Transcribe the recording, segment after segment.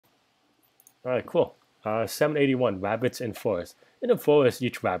All right, cool. 781 rabbits in forest. In a forest,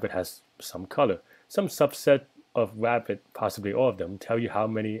 each rabbit has some color. Some subset of rabbit, possibly all of them, tell you how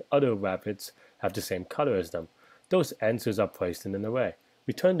many other rabbits have the same color as them. Those answers are placed in an array.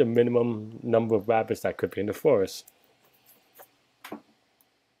 Return the minimum number of rabbits that could be in the forest.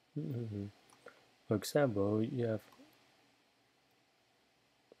 For example, you have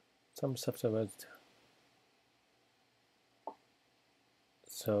some subset of rabbits.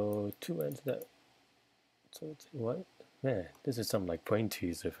 So two answers that. So what? Man, this is some like brain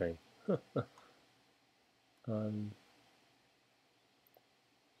teaser thing. Um,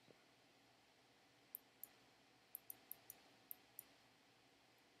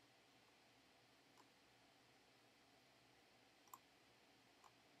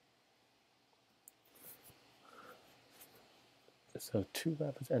 so two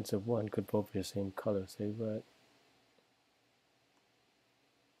rabbits answer one could both be the same color. Say what?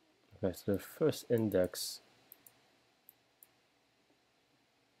 Okay, so the first index.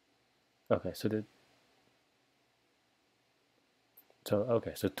 Okay, so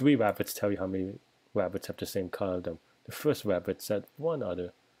three rabbits tell you how many rabbits have the same color of them. The first rabbit said one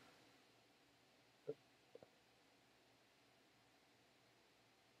other.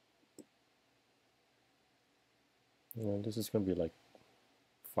 This is gonna be like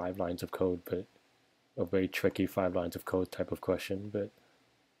 5 lines of code, but a very tricky 5 lines of code type of question. But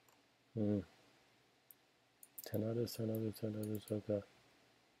 10 others, 10 others, 10 others. Okay.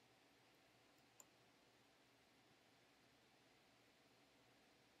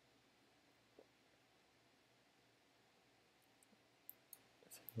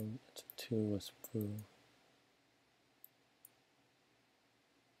 So 2 was blue.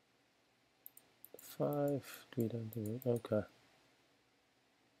 5, 3 don't do it. Okay.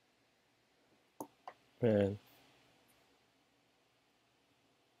 Man.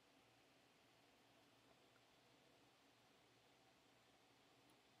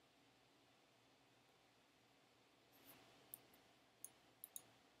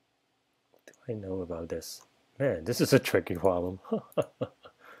 What do I know about this? Man, this is a tricky problem.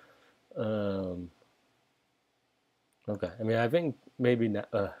 Okay. I mean, I think maybe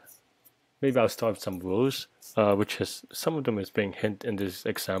I'll start with some rules, which is some of them is being hinted in this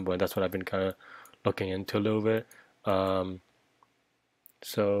example, and that's what I've been kind of looking into a little bit.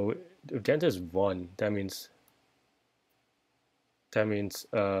 So if the answer is 1, that means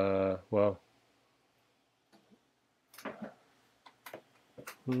well,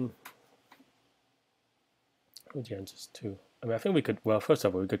 the answer is 2. I mean, I think we could, well, first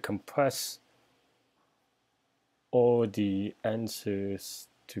of all, we could compress all the answers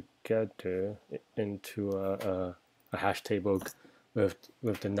together into a hash table with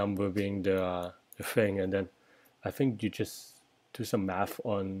the number being the thing, and then I think you just do some math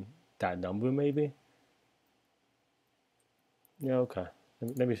on that number, maybe. Yeah, okay.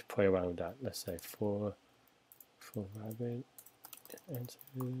 Let me play around with that. Let's say for rabbit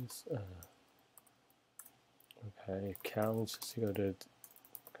answers. Okay, counts is equal to.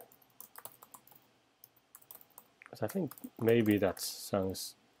 I think maybe that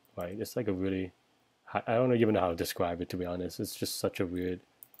sounds right. It's like a really, I don't even know how to describe it, to be honest. It's just such a weird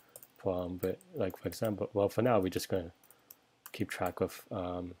problem. But like, for example, well, for now we're just gonna keep track of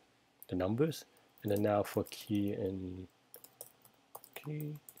the numbers, and then now for key and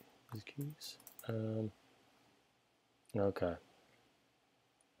keys. Okay.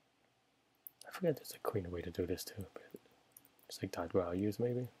 I forget there's a cleaner way to do this too, but it's like that values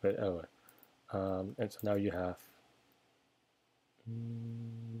maybe. But anyway, and so now you have.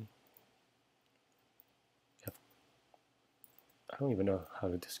 I don't even know how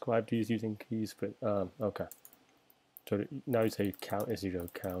to describe these using keys, but okay. So now you say count is equal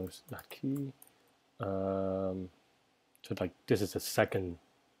to counts dot key. So like this is a second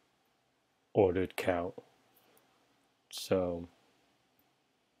ordered count. So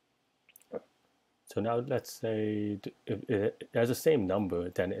now let's say if it has the same number,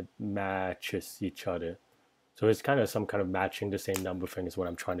 then it matches each other. So it's kind of some kind of matching the same number thing is what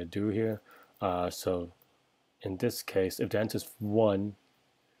I'm trying to do here. So in this case, if the answer is 1,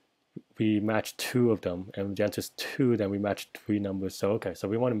 we match 2 of them, and if the answer is 2, then we match 3 numbers. So okay, so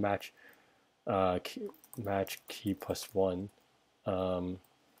we want to match key plus 1.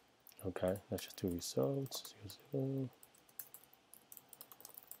 Okay, let's just do results.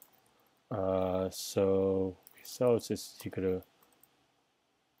 So results is equal to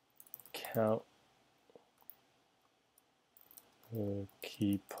count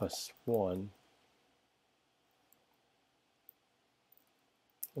key plus 1.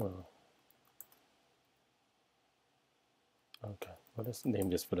 Well, okay, well, let's name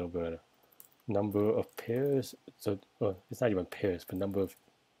this a little better. number of pairs. So it's not even pairs, but number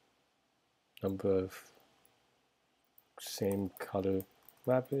of same color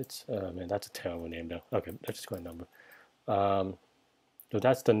rabbits. Man, that's a terrible name though. Okay, let's just go with number. So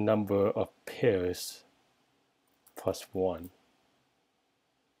that's the number of pairs plus 1.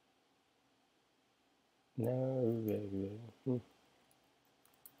 No,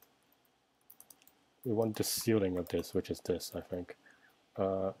 we want the ceiling of this, which is this, I think.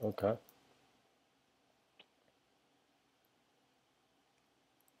 Okay.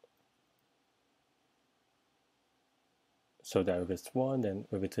 So that if it's 1, then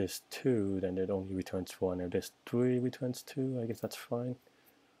if it is 2, then it only returns 1. If it's 3, returns 2. I guess that's fine.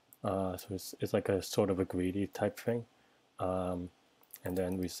 So it's like a sort of a greedy type thing. And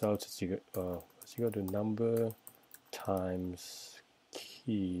then results is you go to number times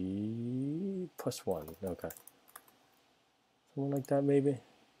key plus 1. Okay. Something like that maybe.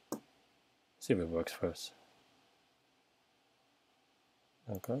 See if it works first.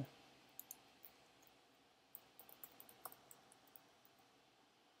 Okay.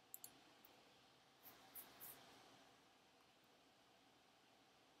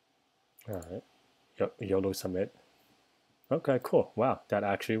 Alright. YOLO submit. Okay, cool. Wow, that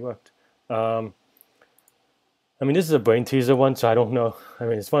actually worked. I mean, this is a brain teaser one, so I don't know. I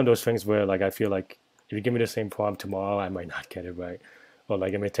mean, it's one of those things where, like, I feel like if you give me the same prompt tomorrow, I might not get it right. Or,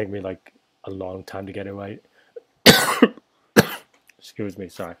 like, it may take me, like, a long time to get it right. Excuse me,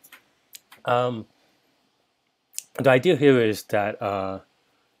 sorry. The idea here is that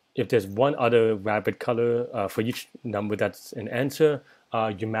if there's one other rabbit color for each number that's an answer,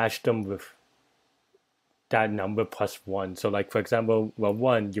 you match them with that number plus 1. So, like, for example, well,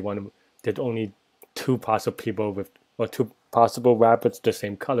 1, you want to, there's only 2 possible people with, or 2 possible rabbits the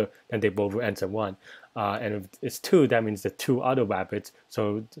same color, then they both will answer 1. And if it's 2, that means the 2 other rabbits.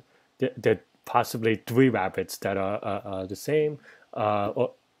 So there possibly 3 rabbits that are the same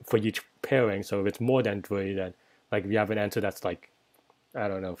or for each pairing. So if it's more than 3, then, like, if you have an answer that's like, I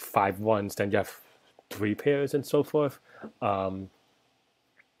don't know, 5 ones, then you have 3 pairs and so forth.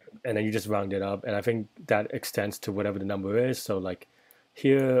 And then you just round it up, and I think that extends to whatever the number is. So, like,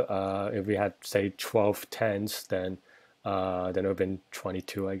 here, if we had, say, 12 tens, then it would have been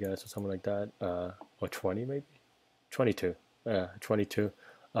 22, I guess, or something like that, or 20 maybe, 22, yeah, 22.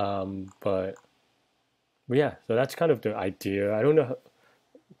 But yeah, so that's kind of the idea. I don't know.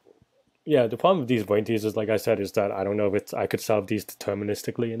 Yeah, the problem with these brain teasers, like I said, is that I don't know if I could solve these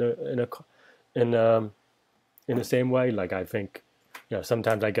deterministically in the same way. Like, I think,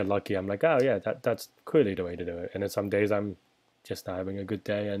 sometimes I get lucky. I'm like, oh yeah, that's clearly the way to do it. And then some days I'm just not having a good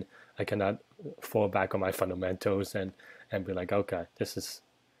day, and I cannot fall back on my fundamentals and be like, okay, this is,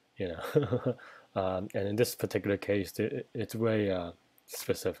 and in this particular case, it's very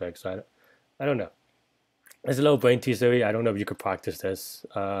specific. So I don't know. It's a little brain teasery. I don't know if you could practice this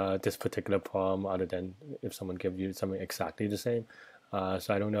particular problem other than if someone gives you something exactly the same.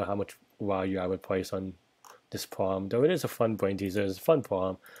 So I don't know how much value I would place on this problem, though it is a fun brain teaser. It's a fun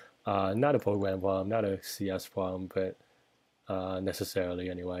problem, not a program problem, not a CS problem, but necessarily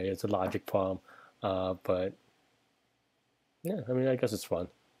anyway. It's a logic problem, but yeah, I mean, I guess it's fun.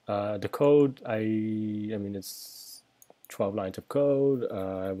 The code, I mean, it's 12 lines of code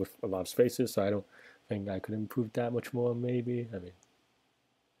with a lot of spaces, so I don't think I could improve that much more. Maybe, I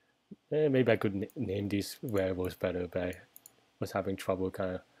mean, maybe I could name these variables better, but I was having trouble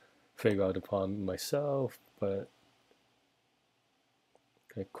kind of figure out the problem myself. But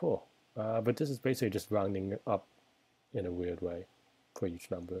okay, cool. But this is basically just rounding up in a weird way for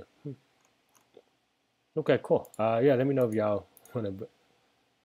each number. Okay, cool. Yeah, let me know if y'all want to